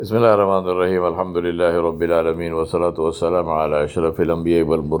بسم الله الرحمن الرحيم الحمد لله رب العالمين والصلاة والسلام على أشرف الأنبياء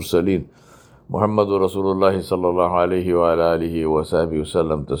والمرسلين محمد رسول الله صلى الله عليه وعلى آله وصحبه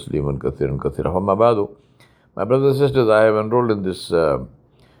وسلم تسليما كثيرا كثيرا. أما بعد, my brothers and sisters, I have enrolled in this Ilm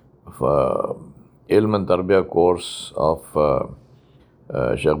and Tarbiyah course of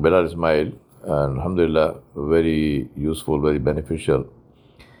Sheikh Bilal Ismail, and alhamdulillah, very useful, very beneficial.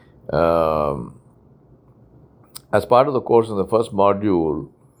 As part of the course, in the first module,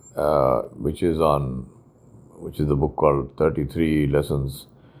 which is the book called 33 Lessons,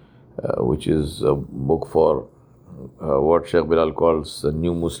 which is a book for what Sheikh Bilal calls the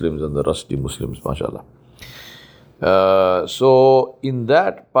new Muslims and the rusty Muslims, mashallah. So in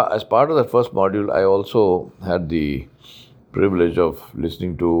that, as part of that first module, I also had the privilege of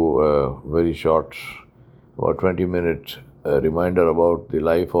listening to a very short, about 20-minute reminder about the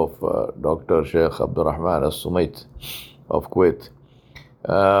life of Dr. Sheikh Abdul Rahman As-Sumait of Kuwait.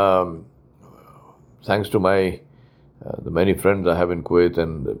 Thanks to the many friends I have in Kuwait,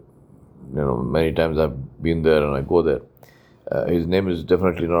 and many times I've been there and I go there. His name is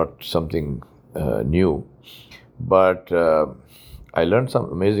definitely not something new, but I learned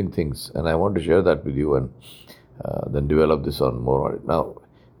some amazing things, and I want to share that with you and then develop this on more on it. Now,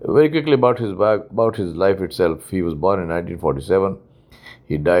 very quickly about his life itself. He was born in 1947.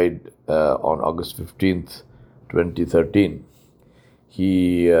 He died on August 15th, 2013.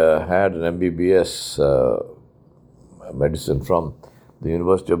 He had an MBBS medicine from the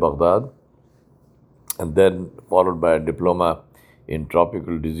University of Baghdad, and then followed by a diploma in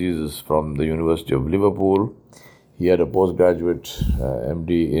tropical diseases from the University of Liverpool. He had a postgraduate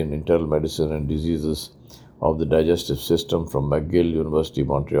MD in internal medicine and diseases of the digestive system from McGill University,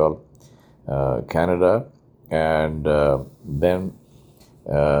 Montreal, Canada, and then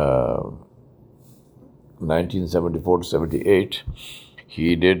 1974 to 78,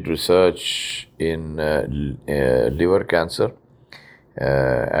 he did research in liver cancer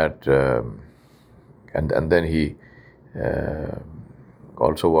and then he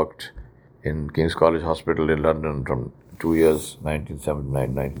also worked in King's College Hospital in London from 2 years,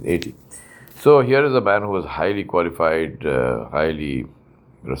 1979 1980. So here is a man who was highly qualified, highly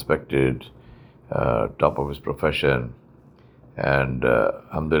respected, top of his profession, and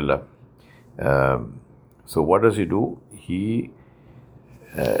alhamdulillah. So what does he do? He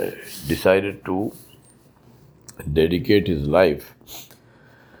decided to dedicate his life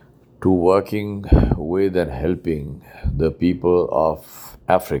to working with and helping the people of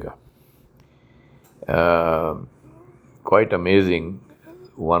Africa. Quite amazing.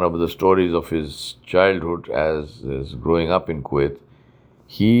 One of the stories of his childhood as growing up in Kuwait,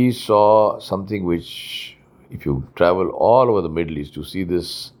 he saw something which, if you travel all over the Middle East, you see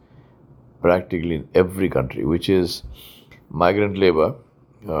this practically in every country, which is migrant labor,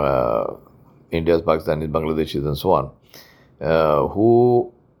 India's, Pakistanis, Bangladeshis, and so on,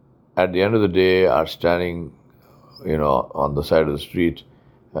 who at the end of the day are standing, on the side of the street,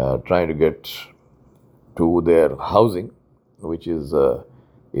 trying to get to their housing, which is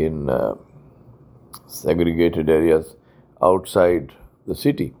in segregated areas outside the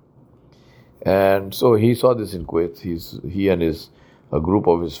city. And so he saw this in Kuwait. He and a group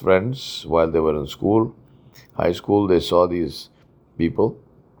of his friends, while they were in school, high school, they saw these people.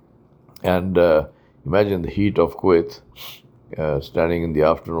 And imagine the heat of Kuwait, standing in the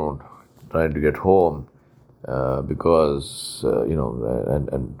afternoon, trying to get home, because,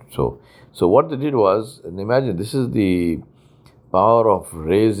 so what they did was, and imagine, this is the power of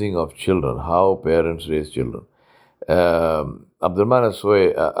raising of children, how parents raise children. Abdurrahman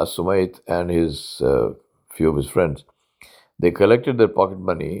As-Sumait and his few of his friends, they collected their pocket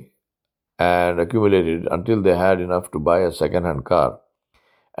money and accumulated until they had enough to buy a second-hand car.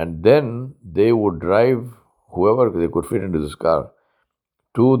 And then they would drive whoever they could fit into this car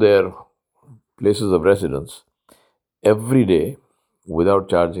to their places of residence every day without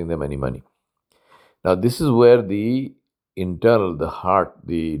charging them any money. Now, this is where the heart,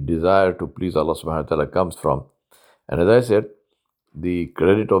 the desire to please Allah subhanahu wa ta'ala comes from. And as I said, the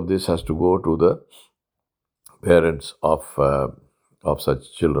credit of this has to go to the parents of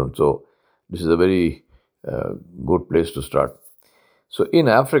such children. So this is a very good place to start. So in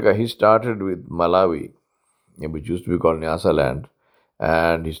Africa, he started with Malawi, which used to be called Nyasa land,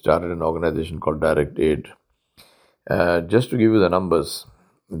 and he started an organization called Direct Aid. Just to give you the numbers,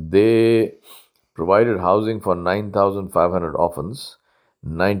 they provided housing for 9,500 orphans,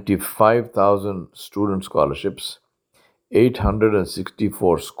 95,000 student scholarships,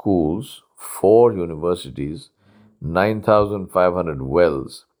 864 schools, 4 universities, 9,500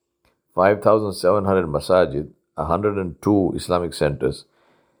 wells, 5,700 masajid, 102 Islamic centers,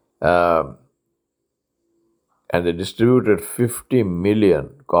 Um, and they distributed 50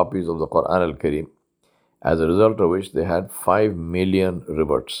 million copies of the Quran al-Karim, as a result of which they had 5 million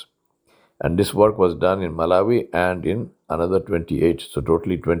reverts. And this work was done in Malawi and in another 28, so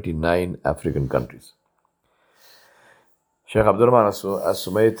totally 29 African countries. Sheikh Abdurrahman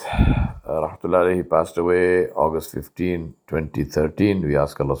As-Sumait, rahmatullah alayhi, passed away August 15, 2013. We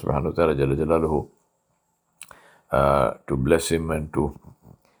ask Allah subhanahu wa ta'ala Jalla Jalaluhu to bless him and to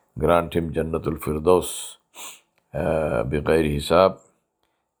grant him Jannatul Firdaus bighayri hisab.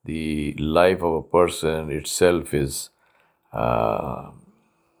 The life of a person itself is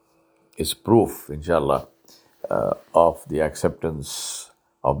proof, inshallah, of the acceptance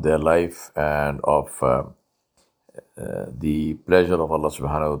of their life and of the pleasure of Allah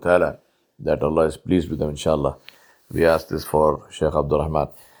subhanahu wa ta'ala, that Allah is pleased with them, inshallah. We ask this for Shaykh Abdul Rahman.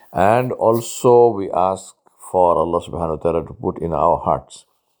 And also we ask for Allah subhanahu wa ta'ala to put in our hearts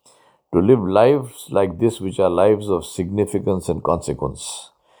to live lives like this, which are lives of significance and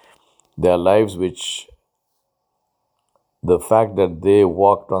consequence. They are lives which the fact that they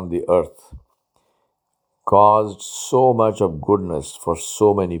walked on the earth caused so much of goodness for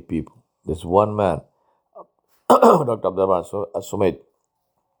so many people. This one man, Dr. Abdurrahman As-Sumait,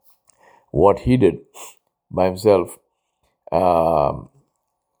 what he did by himself,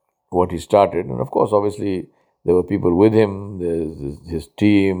 what he started, and of course, obviously, there were people with him, his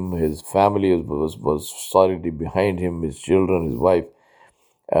team, his family was solidly behind him, his children, his wife.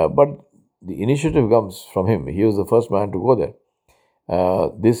 But the initiative comes from him. He was the first man to go there.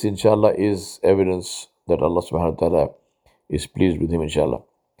 This, inshallah, is evidence that Allah subhanahu wa ta'ala is pleased with him, inshallah.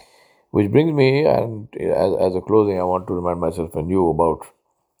 Which brings me, and as a closing, I want to remind myself and you about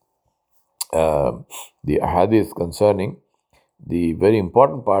the ahadith concerning the very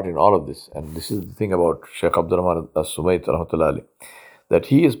important part in all of this. And this is the thing about Shaykh Abdurrahman As-Sumait, rahmatullahi alayhi, that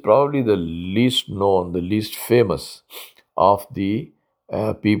he is probably the least known, the least famous of the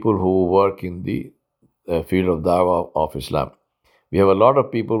people who work in the field of da'wah of Islam. We have a lot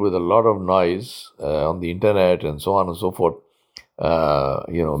of people with a lot of noise on the internet and so on and so forth,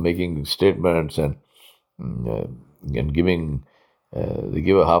 making statements and giving, they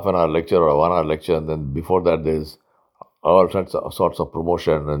give a half an hour lecture or a 1 hour lecture, and then before that there's all sorts of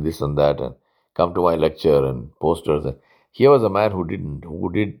promotion and this and that, and come to my lecture and posters. And here was a man who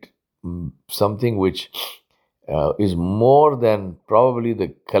did something which is more than probably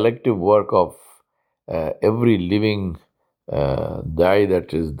the collective work of every living da'i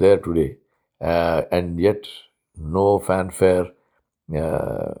that is there today, and yet no fanfare,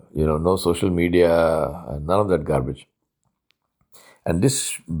 no social media, none of that garbage. And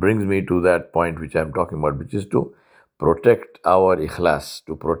this brings me to that point which I'm talking about, which is to protect our Ikhlaas,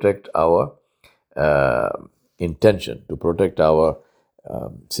 to protect our intention, to protect our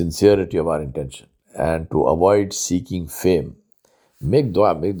sincerity of our intention, and to avoid seeking fame. Make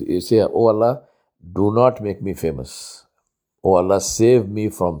dua, say, oh Allah, do not make me famous. Oh Allah, save me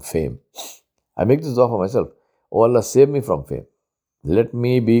from fame. I make this dua for myself. Oh Allah, save me from fame. Let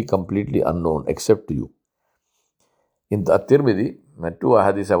me be completely unknown except to you. In At-Tirmidhi, two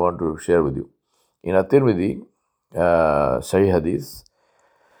hadiths I want to share with you. In At-Tirmidhi, Sahih hadith,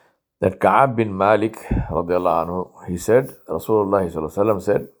 that Ka'ab bin Malik, radiallahu anhu, he said, Rasulullah sallallahu alaihi wasallam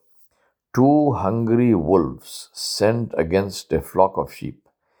said, 2 hungry wolves sent against a flock of sheep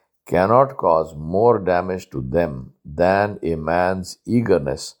cannot cause more damage to them than a man's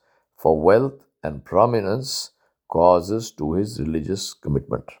eagerness for wealth and prominence causes to his religious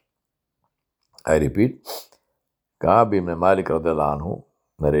commitment. I repeat, Ka'ab bin Malik radiallahu anhu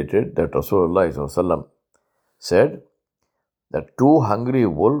narrated that Rasulullah sallallahu alaihi wasallam said that 2 hungry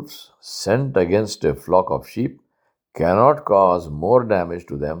wolves sent against a flock of sheep cannot cause more damage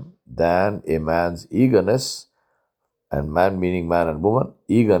to them than a man's eagerness, and man meaning man and woman,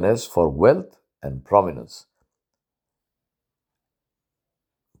 eagerness for wealth and prominence.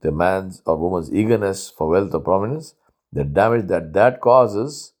 The man's or woman's eagerness for wealth or prominence, the damage that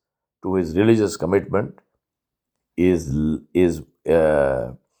causes to his religious commitment is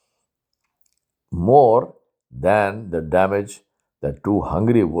more than the damage that 2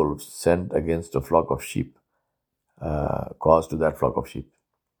 hungry wolves sent against a flock of sheep caused to that flock of sheep.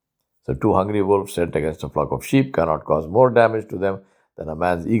 So 2 hungry wolves sent against a flock of sheep cannot cause more damage to them than a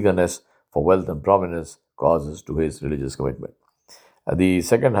man's eagerness for wealth and prominence causes to his religious commitment. The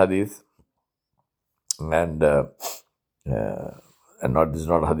second hadith, and not this is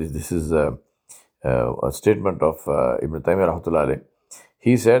not a hadith, this is a statement of Ibn Taymiyyah rahmatullah alayh.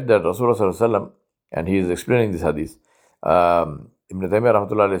 He said that Rasulullah sallallahu alaihi wasallam, and he is explaining this hadith. Ibn Taymiyyah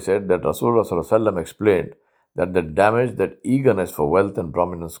rahmatullah alayh said that Rasulullah sallallahu alaihi wasallam explained that the damage that eagerness for wealth and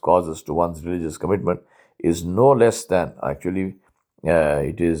prominence causes to one's religious commitment is no less than, actually,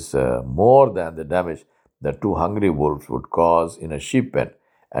 it is more than the damage that two hungry wolves would cause in a sheep pen.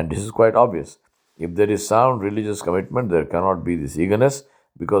 And this is quite obvious. If there is sound religious commitment, there cannot be this eagerness,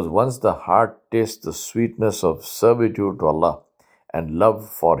 because once the heart tastes the sweetness of servitude to Allah and love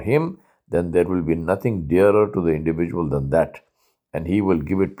for Him, then there will be nothing dearer to the individual than that, and He will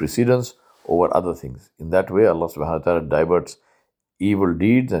give it precedence over other things. In that way, Allah subhanahu wa ta'ala diverts evil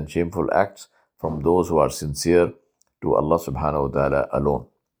deeds and shameful acts from those who are sincere to Allah subhanahu wa ta'ala alone.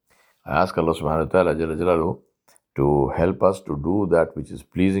 I ask Allah subhanahu wa ta'ala Jalla Jalaluhu to help us to do that which is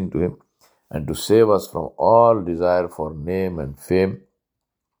pleasing to Him, and to save us from all desire for name and fame,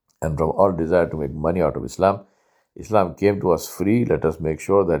 and from all desire to make money out of Islam. Islam came to us free. Let us make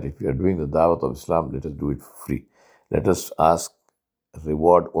sure that if we are doing the da'wat of Islam, let us do it free. Let us ask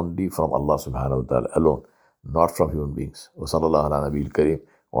reward only from Allah subhanahu wa ta'ala alone, not from human beings. Wa sallallahu ala nabiyil kareem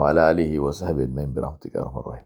wa ala alihi wa sahbihi ajma'in bi rahmatika ya arhamar rahimin.